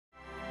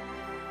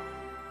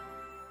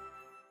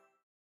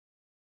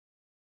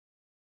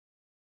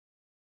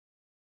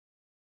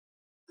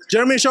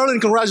Jeremy and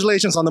Charleene,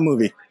 congratulations on the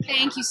movie.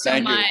 Thank you so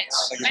Thank you. much. Thank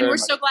you And very we're much.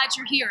 so glad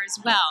you're here as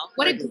well.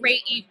 What a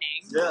great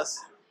evening. Yes.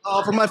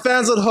 For my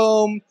fans at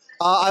home,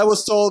 I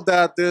was told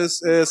that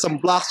this is some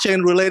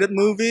blockchain-related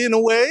movie in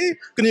a way.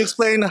 Can you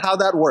explain how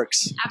that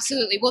works?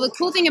 Absolutely. Well, the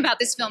cool thing about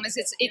this film is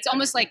it's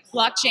almost like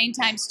blockchain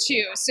times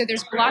two. So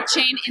there's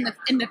blockchain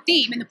in the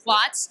theme, in the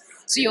plots.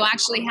 So you'll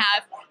actually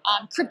have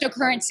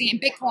cryptocurrency and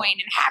Bitcoin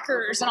and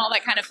hackers and all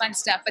that kind of fun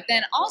stuff. But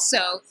then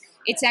also,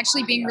 it's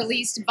actually being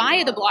released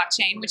via the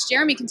blockchain, which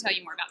Jeremy can tell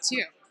you more about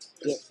too.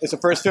 It's the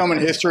first film in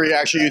history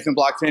actually using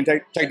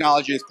blockchain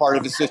technology as part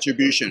of its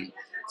distribution.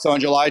 So on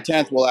July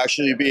 10th, we'll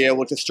actually be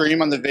able to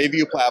stream on the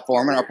Vayview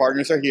platform, and our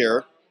partners are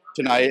here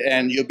tonight,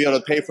 and you'll be able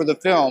to pay for the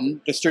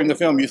film, to stream the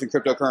film using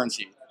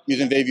cryptocurrency,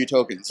 using Vayview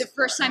tokens. The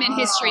first time in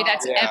history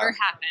that's ever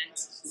happened.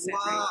 So.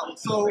 Wow.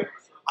 So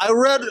I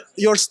read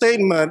your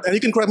statement, and you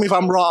can correct me if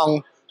I'm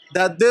wrong,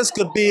 that this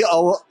could be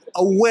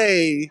a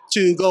way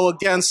to go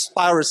against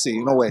piracy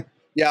in a way.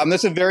 Yeah,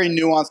 this is a very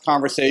nuanced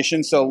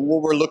conversation. So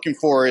what we're looking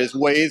for is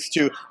ways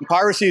to,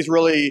 piracy is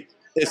really,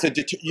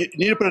 you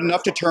need to put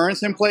enough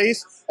deterrence in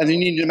place, and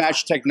then you need to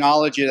match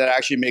technology that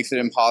actually makes it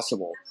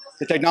impossible.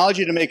 The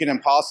technology to make it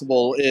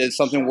impossible is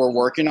something we're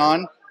working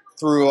on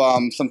through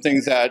some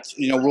things that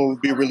we'll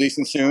be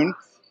releasing soon.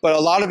 But a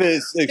lot of it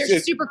is they're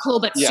super cool,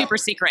 but super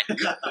secret.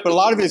 But a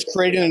lot of it is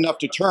creating enough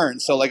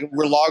deterrence. So like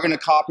we're logging a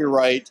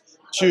copyright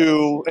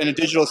to and a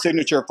digital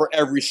signature for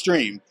every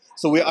stream.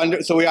 So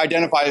we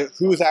identify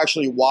who's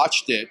actually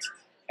watched it.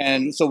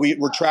 And so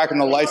we're tracking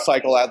the life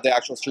cycle of the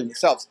actual stream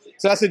itself.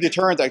 So that's a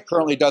deterrent that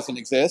currently doesn't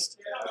exist.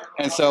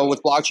 And so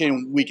with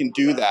blockchain, we can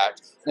do that.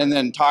 And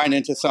then tying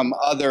into some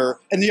other,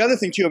 and the other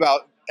thing too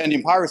about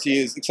ending piracy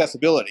is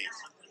accessibility.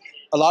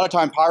 A lot of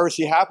time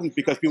piracy happens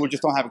because people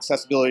just don't have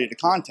accessibility to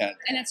content.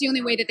 And that's the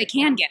only way that they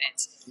can get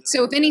it.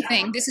 So if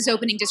anything, this is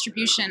opening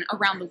distribution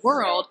around the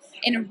world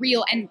in a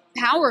real and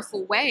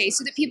powerful way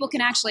so that people can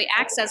actually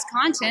access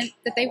content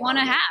that they want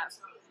to have.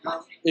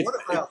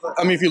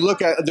 If you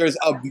look at, there's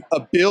a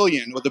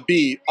billion with a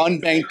B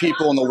unbanked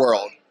people in the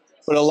world,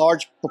 but a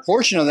large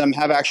proportion of them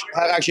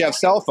actually have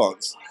cell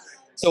phones.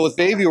 So with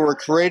Vayview, we're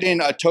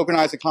creating a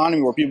tokenized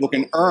economy where people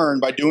can earn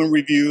by doing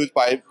reviews,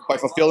 by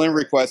fulfilling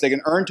requests. They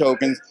can earn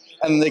tokens,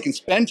 and then they can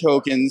spend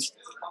tokens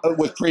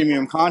with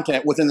premium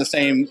content within the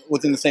same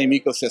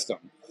ecosystem.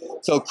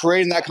 So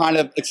creating that kind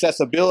of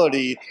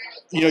accessibility,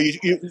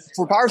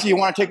 for piracy, you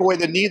want to take away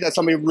the need that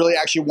somebody really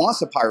actually wants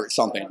to pirate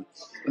something,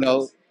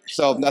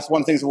 So that's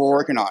one of the things that we're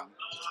working on.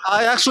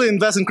 I actually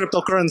invest in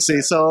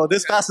cryptocurrency, so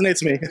this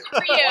fascinates me.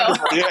 For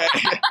you.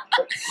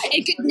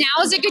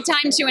 Now is a good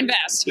time to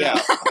invest.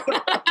 Yeah.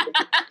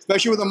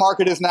 Especially where the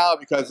market is now,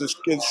 because it's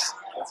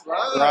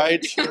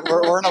right.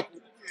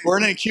 We're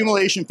in an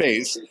accumulation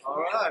phase.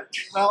 All right.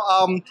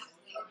 Now,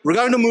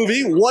 regarding the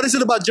movie, what is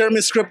it about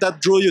Jeremy's script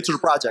that drew you to the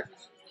project?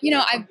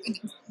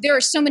 There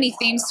are so many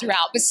themes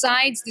throughout,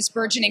 besides this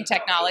burgeoning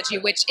technology,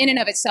 which in and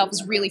of itself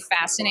is really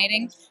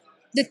fascinating.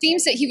 The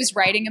themes that he was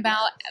writing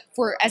about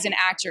as an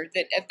actor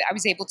that I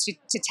was able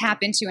to tap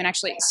into and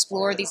actually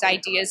explore these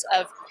ideas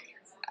of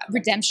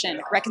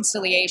redemption,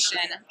 reconciliation,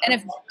 and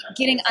of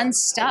getting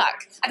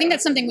unstuck. I think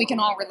that's something we can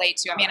all relate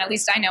to. I mean, at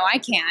least I know I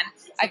can.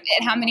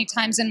 How many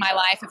times in my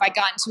life have I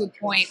gotten to a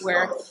point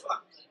where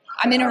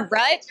I'm in a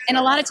rut, and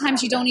a lot of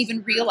times you don't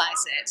even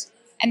realize it.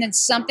 And then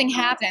something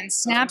happens,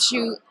 snaps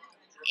you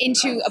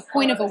into a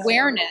point of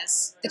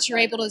awareness that you're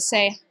able to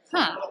say,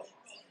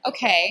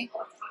 okay,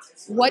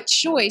 what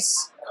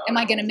choice am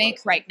I going to make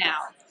right now?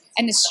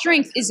 And the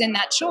strength is in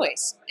that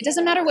choice. It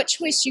doesn't matter what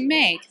choice you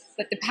make,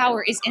 but the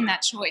power is in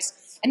that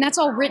choice. And that's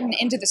all written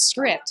into the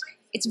script.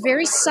 It's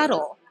very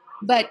subtle,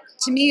 but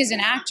to me as an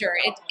actor,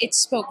 it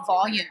spoke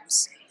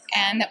volumes.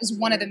 And that was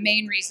one of the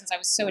main reasons I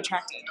was so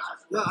attracted.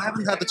 Yeah, I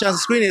haven't had the chance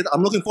to screen it.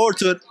 I'm looking forward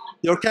to it.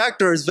 Your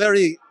character is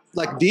very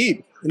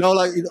deep.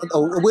 Like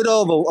a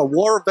widow of a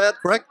war vet,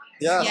 correct?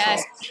 Yeah.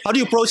 Yes. So how do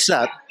you approach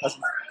that?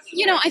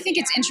 I think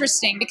it's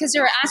interesting because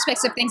there are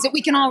aspects of things that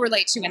we can all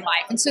relate to in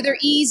life. And so there are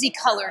easy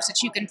colors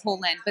that you can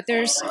pull in. But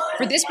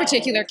for this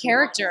particular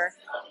character,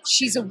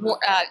 she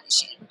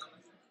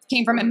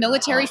came from a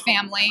military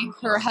family.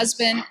 Her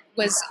husband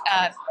was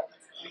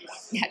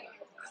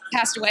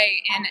passed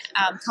away in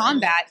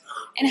combat.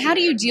 And how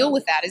do you deal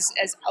with that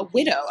as a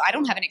widow? I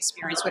don't have an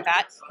experience with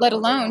that, let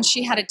alone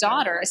she had a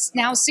daughter,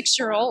 now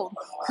 6-year-old,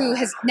 who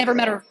has never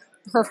met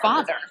her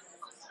father.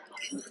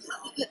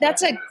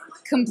 That's a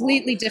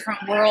completely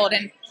different world,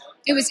 and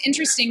it was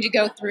interesting to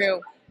go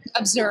through,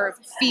 observe,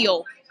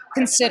 feel,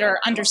 consider,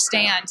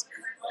 understand,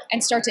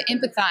 and start to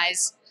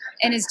empathize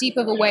in as deep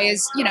of a way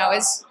as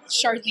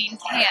Charleene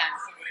can.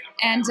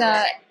 And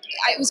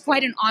it was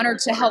quite an honor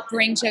to help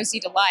bring Josie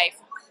to life.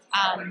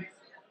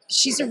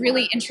 She's a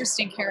really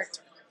interesting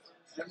character.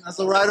 As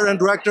a writer and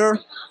director,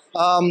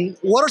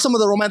 what are some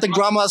of the romantic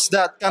dramas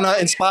that kind of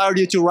inspired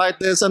you to write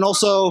this, and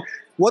also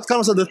what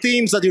kinds of the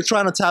themes that you're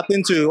trying to tap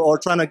into or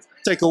trying to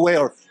take away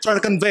or trying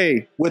to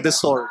convey with this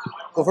story?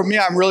 Well, for me,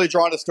 I'm really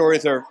drawn to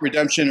stories of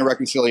redemption and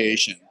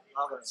reconciliation.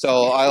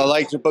 So I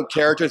like to put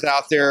characters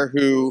out there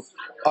who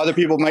Other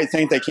people might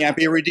think they can't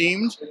be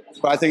redeemed,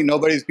 but I think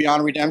nobody's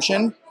beyond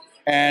redemption.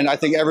 And I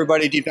think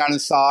everybody deep down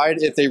inside,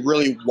 if they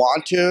really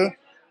want to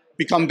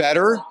become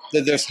better,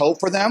 that there's hope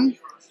for them.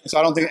 So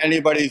I don't think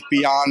anybody's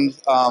beyond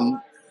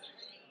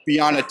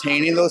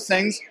attaining those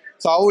things.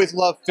 So I always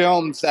love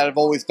films that have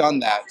always done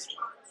that.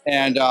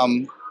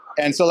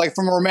 And so, like,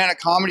 from a romantic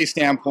comedy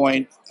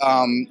standpoint,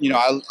 you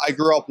know, I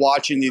grew up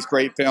watching these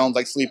great films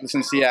like Sleepless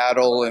in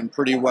Seattle and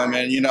Pretty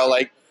Women, you know,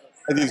 like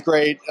these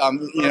great,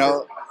 you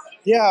know,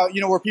 yeah, you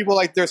know, where people,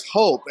 like, there's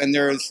hope and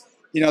there's,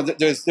 you know,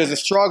 there's a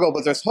struggle,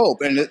 but there's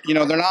hope. And, you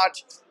know, they're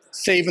not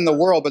saving the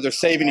world, but they're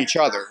saving each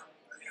other,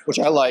 which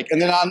I like. And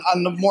then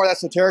on the more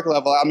esoteric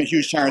level, I'm a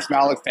huge Terrence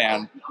Malick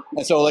fan.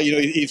 And so, like, you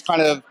know, he's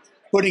kind of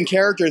putting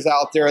characters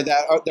out there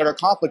that are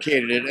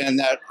complicated and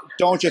that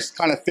don't just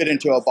kind of fit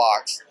into a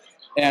box.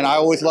 And I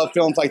always love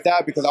films like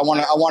that because I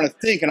want to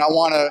think, and I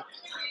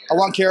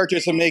want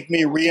characters to make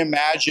me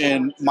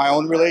reimagine my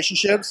own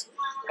relationships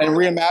and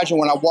reimagine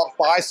when I walk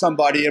by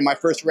somebody and my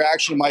first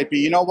reaction might be,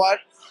 you know what,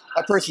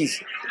 that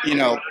person's, you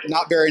know,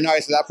 not very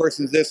nice, or that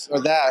person's this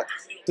or that.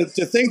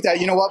 To think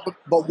that, you know what,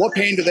 but what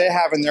pain do they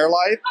have in their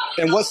life,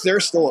 and what's their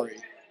story,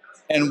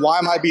 and why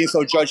am I being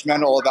so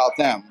judgmental about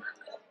them?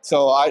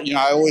 So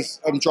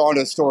I'm drawn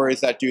to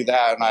stories that do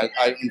that, and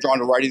I'm drawn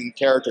to writing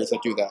characters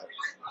that do that.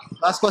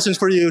 Last question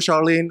for you,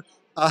 Charleene.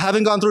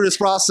 Having gone through this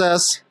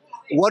process,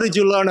 what did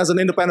you learn as an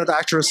independent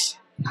actress?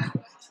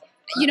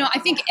 You know, I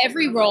think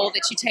every role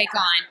that you take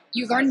on,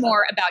 you learn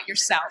more about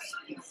yourself.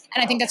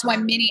 And I think that's why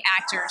many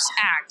actors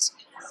act,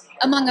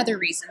 among other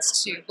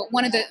reasons too. But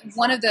one of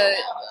the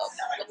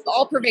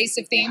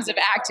all-pervasive themes of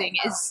acting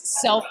is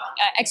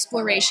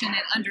self-exploration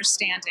and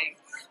understanding.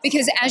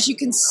 Because as you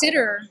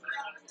consider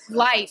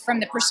life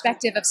from the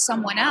perspective of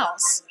someone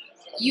else,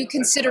 you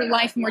consider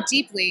life more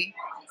deeply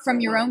from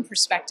your own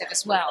perspective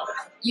as well.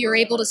 You're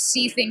able to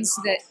see things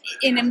that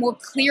in a more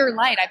clear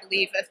light, I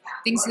believe, of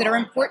things that are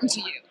important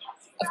to you,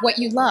 of what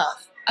you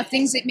love, of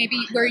things that maybe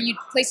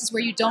places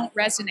where you don't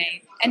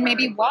resonate, and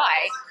maybe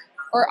why,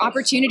 or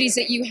opportunities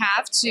that you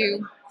have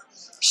to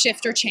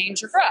shift or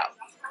change or grow.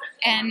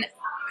 And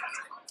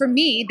for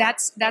me,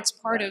 that's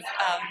part of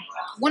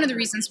one of the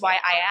reasons why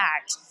I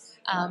act,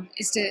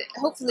 is to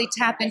hopefully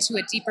tap into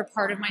a deeper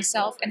part of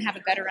myself and have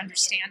a better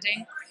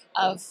understanding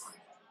of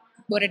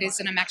what it is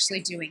that I'm actually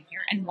doing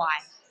here and why,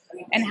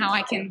 and how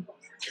I can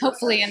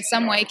hopefully in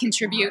some way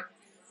contribute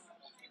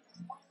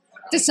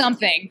to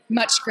something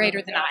much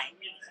greater than I.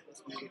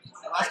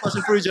 Last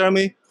question for you,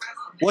 Jeremy.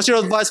 What's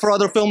your advice for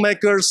other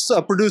filmmakers,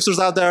 producers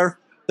out there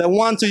that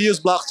want to use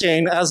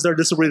blockchain as their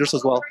distributors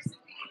as well?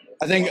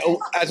 I think,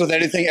 as with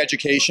anything,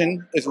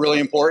 education is really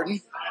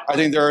important. I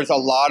think there's a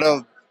lot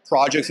of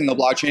projects in the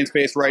blockchain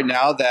space right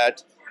now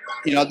that,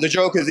 you know, the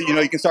joke is that, you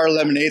know, you can start a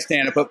lemonade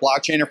stand and put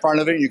blockchain in front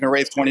of it and you can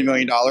raise $20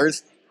 million.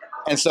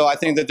 And so I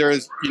think that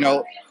there's, you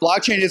know,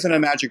 blockchain isn't a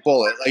magic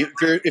bullet. Like,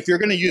 if you're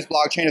going to use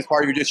blockchain as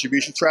part of your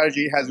distribution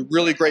strategy, it has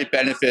really great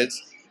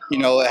benefits. You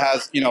know, it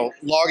has, you know,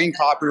 logging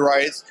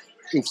copyrights.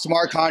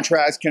 Smart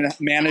contracts can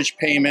manage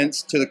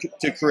payments to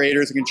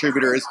creators and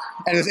contributors,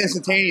 and it's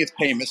instantaneous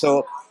payment.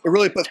 So it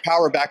really puts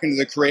power back into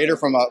the creator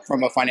from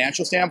a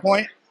financial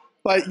standpoint.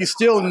 But you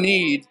still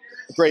need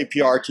a great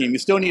PR team. You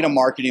still need a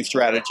marketing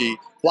strategy.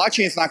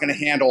 Blockchain is not going to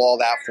handle all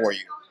that for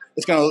you.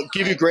 It's going to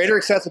give you greater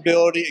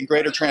accessibility and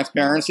greater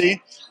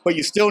transparency, but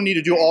you still need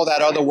to do all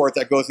that other work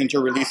that goes into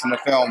releasing the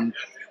film,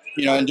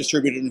 you know, and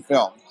distributing the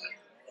film.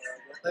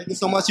 Thank you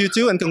so much, you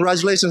two, and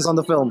congratulations on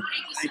the film.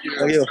 Thank you.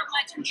 Thank you.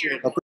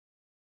 Appreciate it.